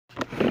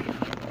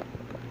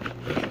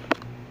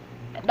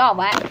Đó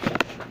vậy.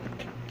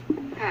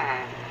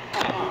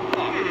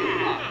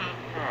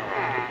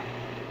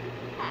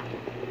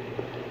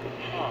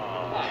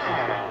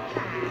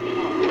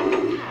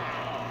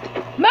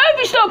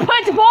 Maybe still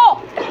punch the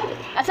ball.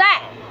 That's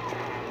that.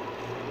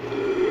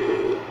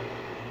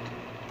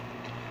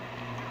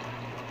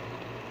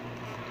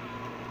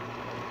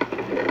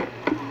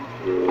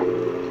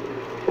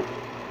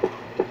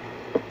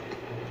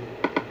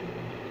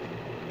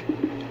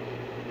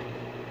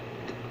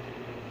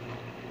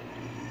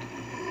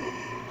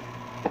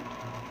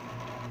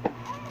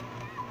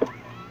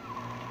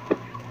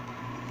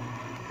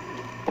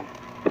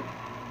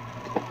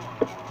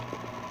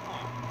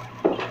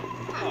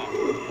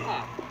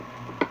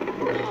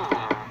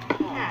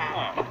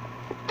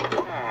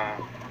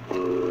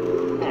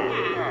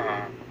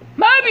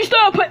 Maybe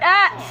still put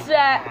that.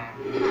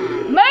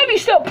 Maybe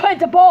still punch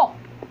the ball.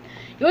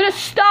 You're the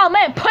star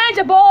man. Punch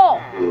the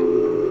ball.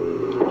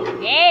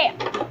 Yeah.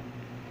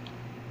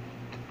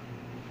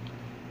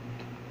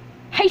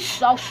 He's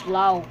so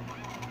slow.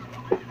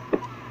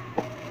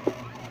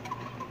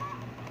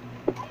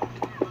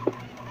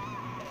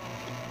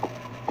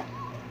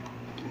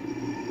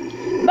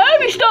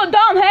 Maybe still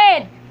dumb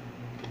head.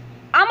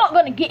 I'm not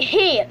gonna get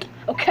hit,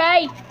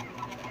 okay?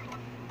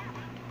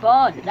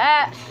 But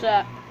that's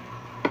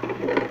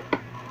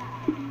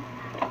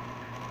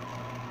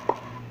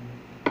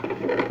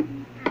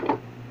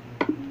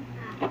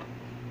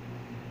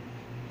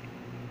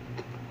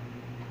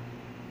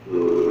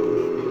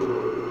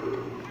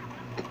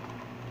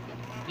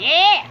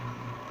yeah.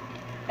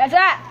 That's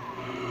that.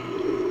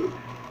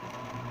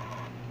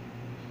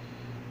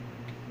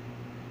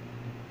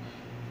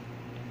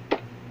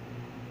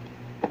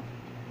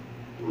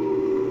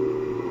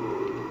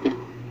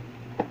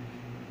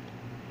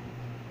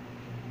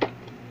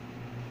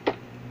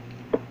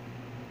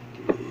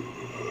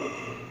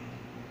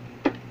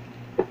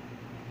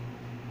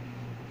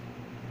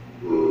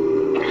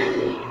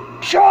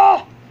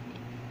 Sure.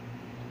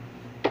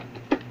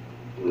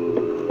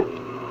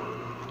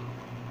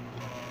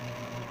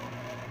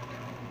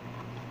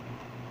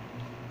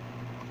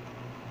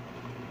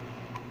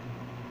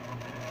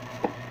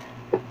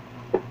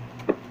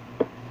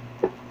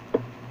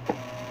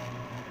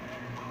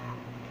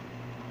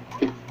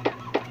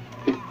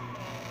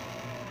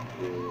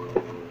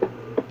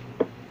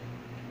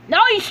 No,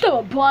 you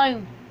stupid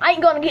blown. I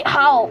ain't gonna get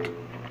hauled.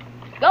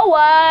 Go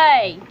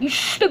away, you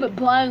stupid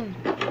blown.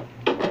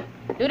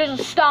 Dude, there's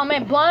a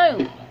starman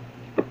blown.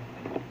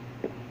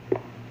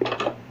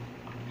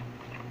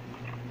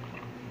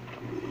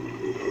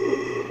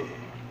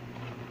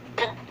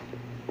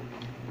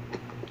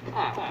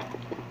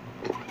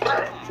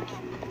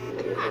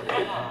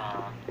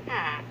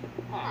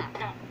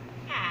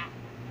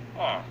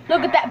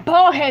 Look at that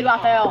bald head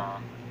right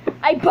there.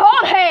 Hey,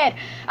 bald head!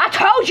 I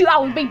told you I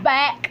would be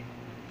back.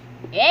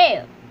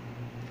 Yeah.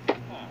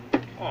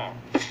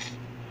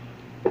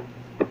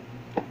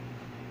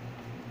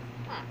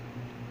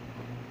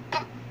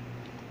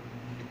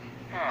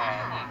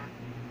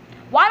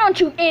 Why don't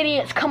you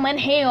idiots come in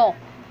here?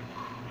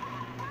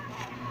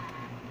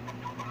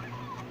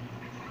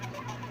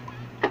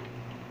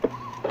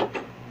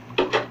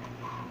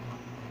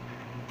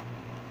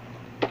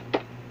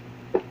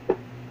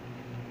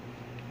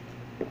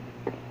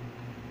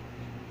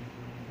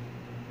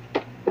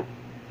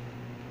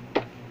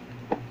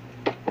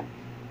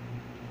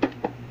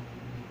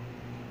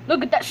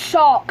 Look at that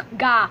shark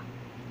guy.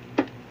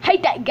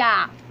 Hate that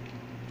guy.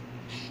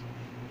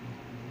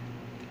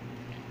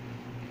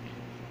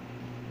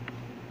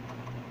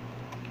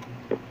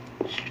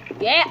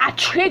 Yeah, I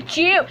tricked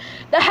you.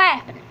 The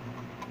hat.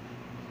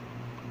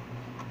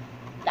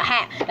 The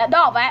hat. That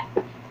dog, that.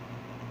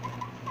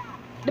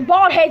 The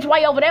bald head's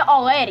way over there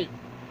already.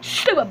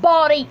 Stupid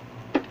body.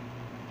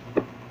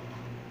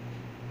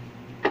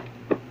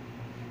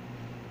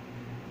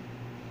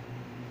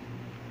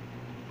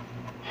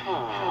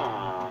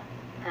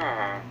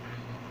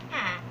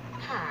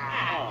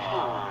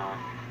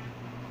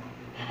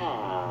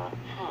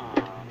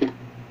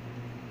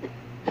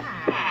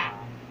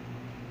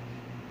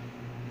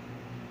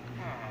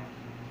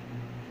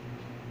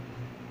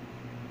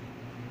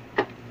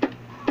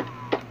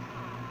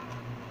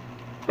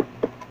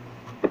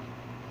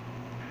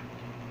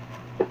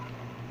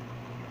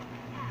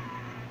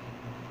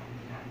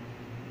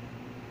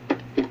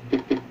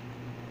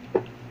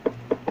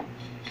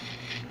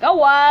 Go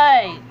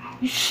away,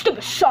 you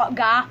stupid shark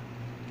guy.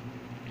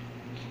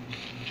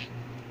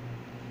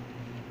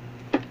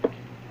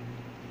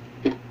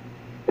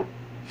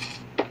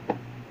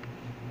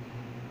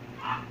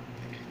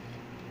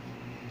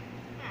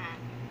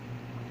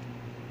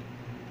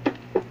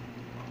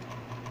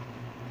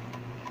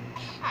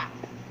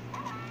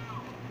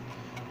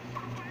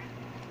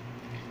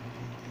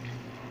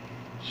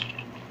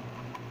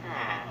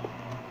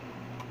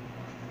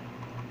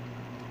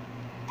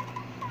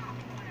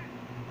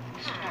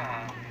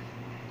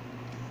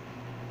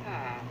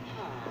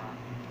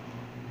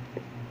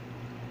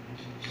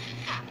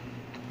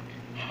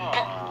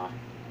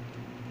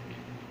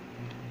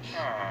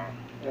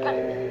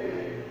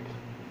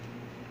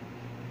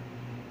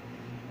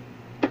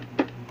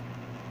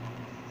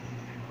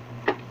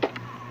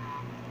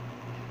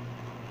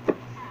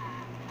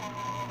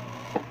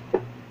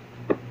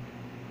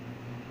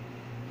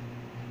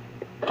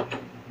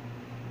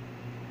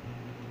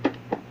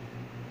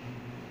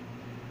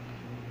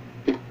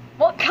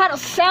 kind of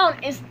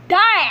sound is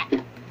that?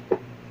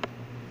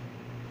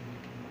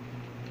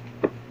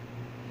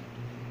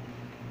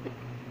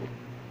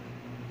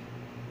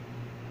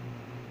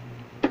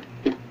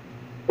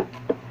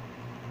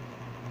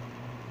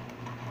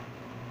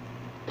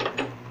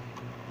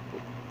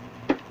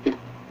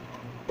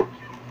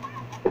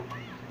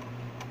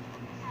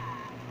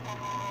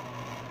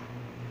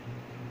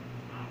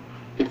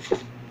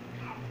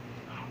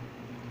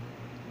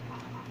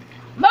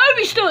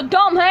 Movie's still a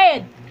dumb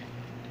head.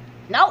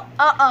 No,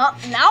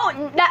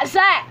 no, that's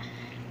that.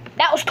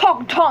 That was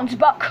Talking Tom's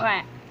butt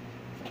crack.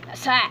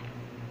 That's that.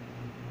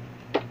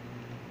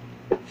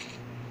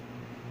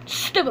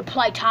 Stupid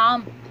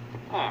playtime.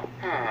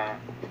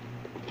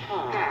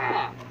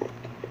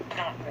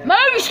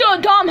 Movie's still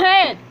a dumb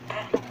head.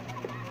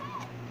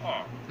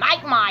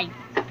 Mike.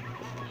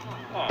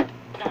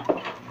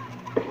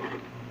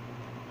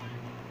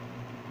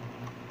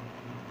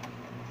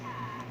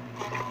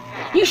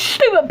 You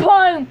stupid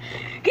plume!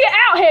 Get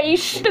out here, you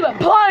stupid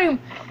plume!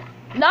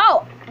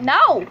 No,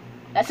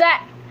 that's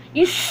that.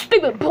 You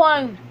stupid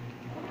plume!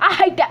 I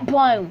hate that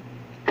plume.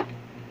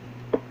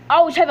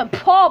 Always having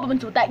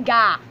problems with that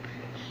guy.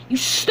 You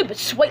stupid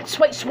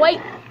sweet.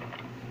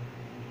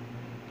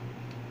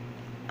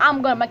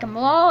 I'm gonna make him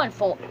run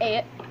for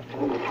it.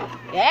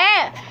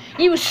 Yeah,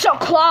 you were so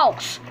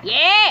close.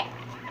 Yeah,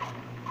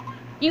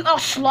 you are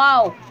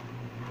slow.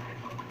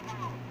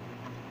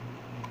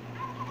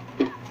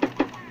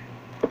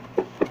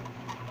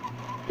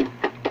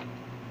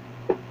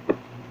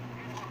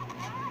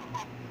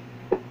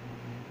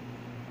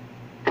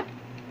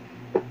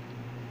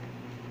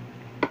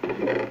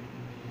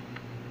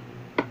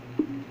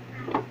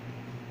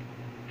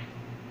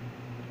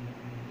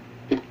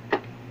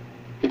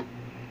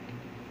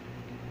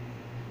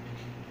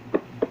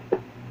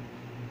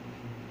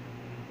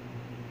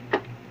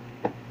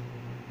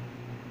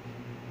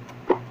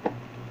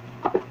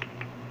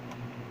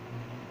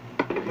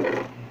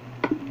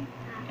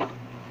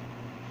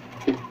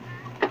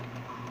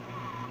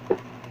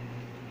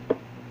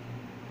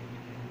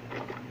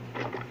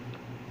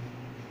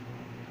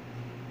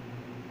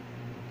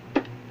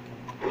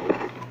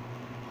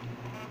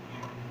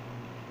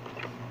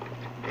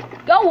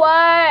 Go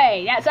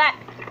away! That's that.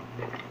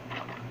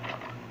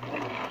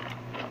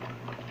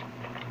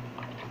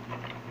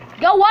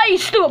 Go away, you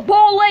stupid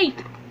bully!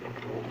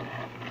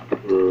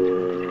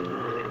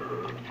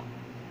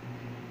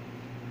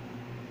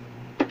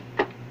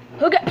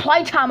 Who get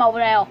playtime over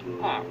there?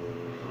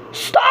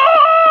 Stop!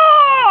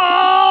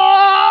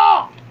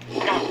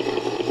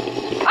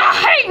 I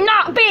hate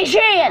not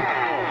vision!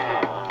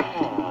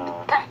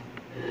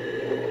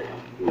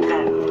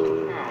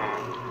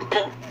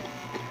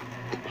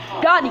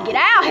 Gotta get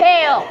out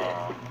here!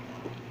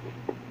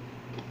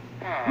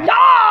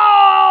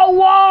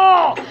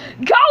 No!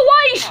 Go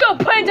away, you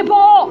stupid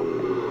principal!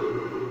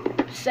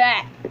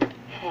 Sad.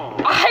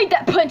 I hate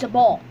that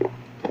principal.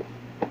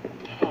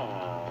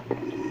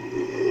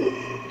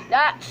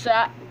 That's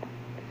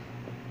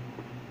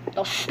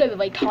those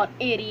stupidly taught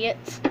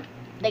idiots.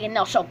 They can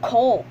know so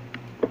cool.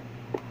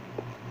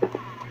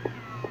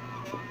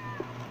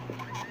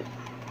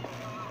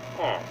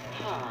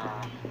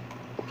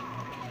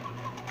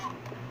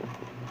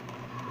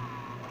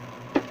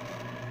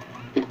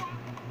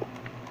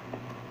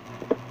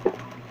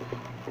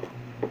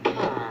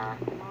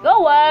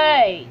 Go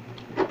away!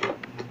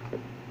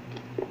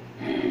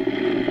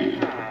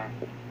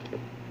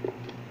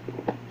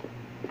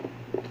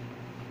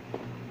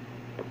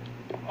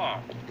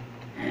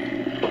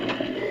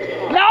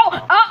 No!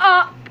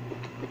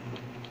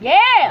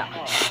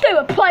 Yeah!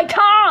 Stupid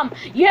playtime!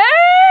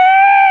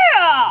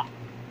 Yeah!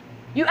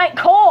 You ain't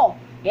cool!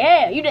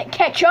 Yeah, you didn't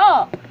catch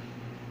up!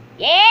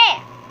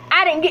 Yeah!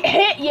 I didn't get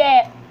hit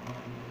yet!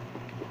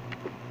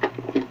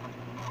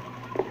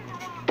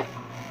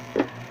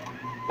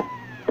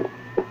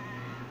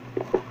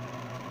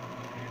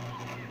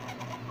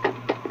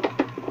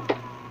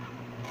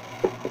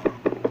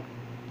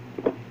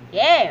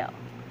 Yeah!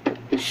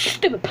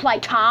 Stupid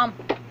playtime!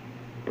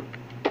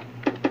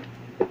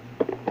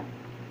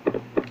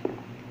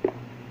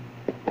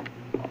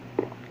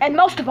 And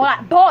most of all,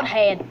 that bald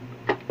head.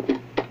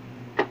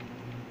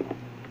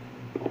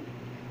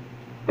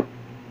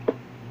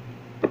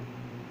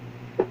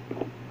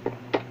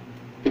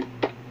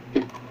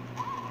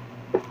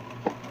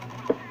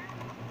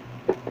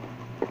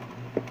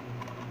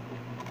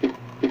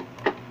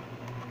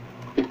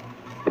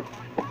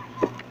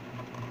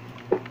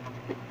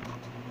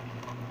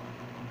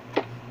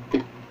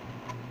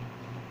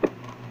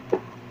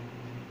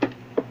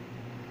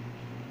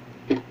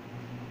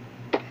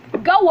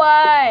 Go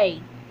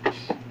away!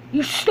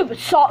 You stupid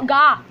salt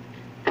guy!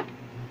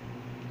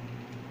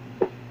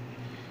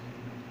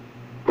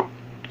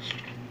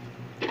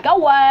 Go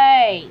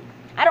away!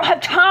 I don't have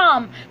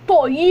time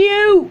for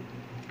you!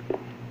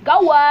 Go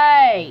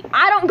away!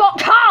 I don't got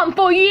time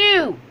for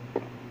you!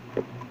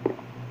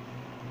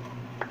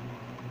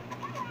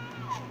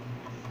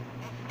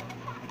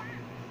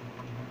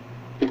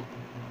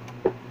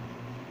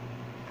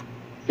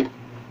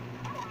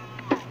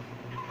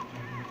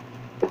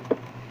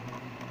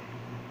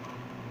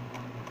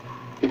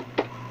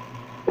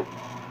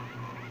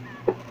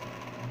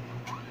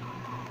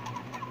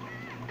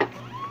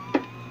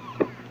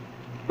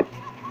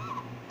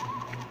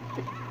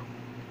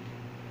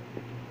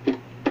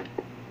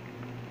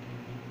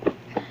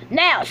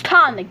 Now it's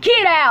time to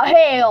get out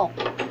here.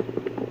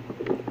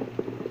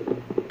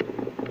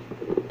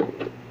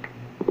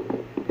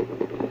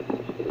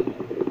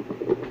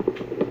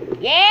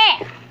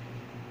 Yeah.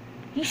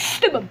 You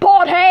stupid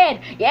bald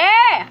head.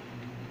 Yeah.